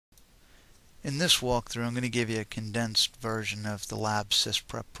In this walkthrough, I'm going to give you a condensed version of the lab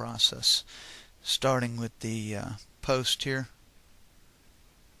Sysprep process, starting with the post here.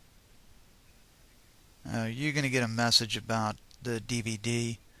 You're going to get a message about the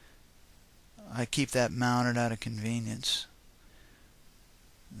DVD. I keep that mounted out of convenience.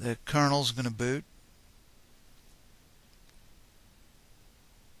 The kernel's going to boot.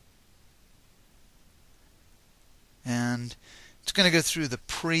 And it's going to go through the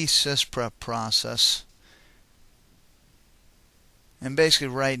pre-Sysprep process. And basically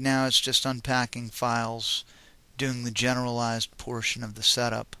right now it's just unpacking files, doing the generalized portion of the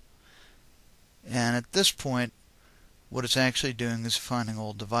setup. And at this point, what it's actually doing is finding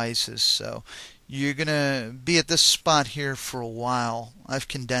old devices. So you're going to be at this spot here for a while. I've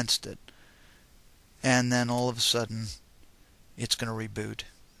condensed it. And then all of a sudden, it's going to reboot.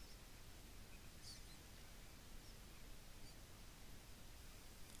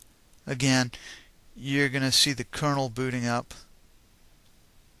 Again, you're going to see the kernel booting up.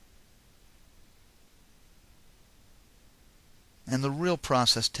 And the real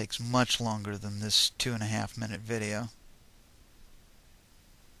process takes much longer than this 2.5-minute video.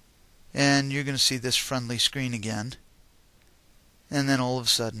 And you're going to see this friendly screen again. And then all of a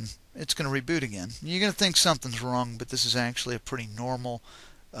sudden, it's going to reboot again. You're going to think something's wrong, but this is actually a pretty normal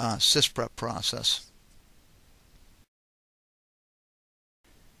Sysprep process.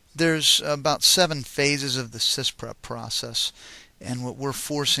 There's about 7 phases of the Sysprep process, and what we're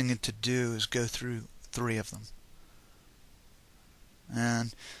forcing it to do is go through 3 of them.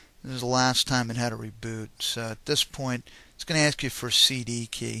 And this is the last time it had a reboot, so at this point it's going to ask you for a CD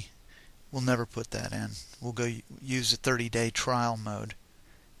key. We'll never put that in. We'll go use the 30-day trial mode.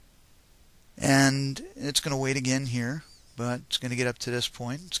 And it's going to wait again here, but it's going to get up to this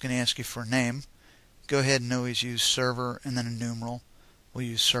point. It's going to ask you for a name. Go ahead and always use server and then a numeral. We'll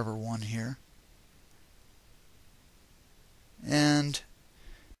use server 1 here. And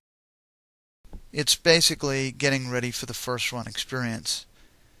it's basically getting ready for the first run experience.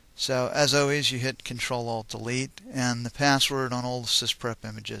 So as always, you hit Control-Alt-Delete, and the password on all the Sysprep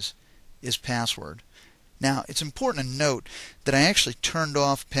images is password. Now, it's important to note that I actually turned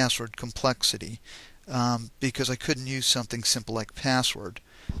off password complexity because I couldn't use something simple like password,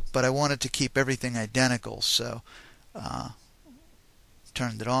 but I wanted to keep everything identical, so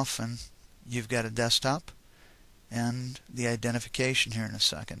turned it off, and you've got a desktop and the identification here in a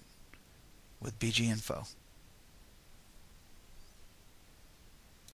second with BG Info.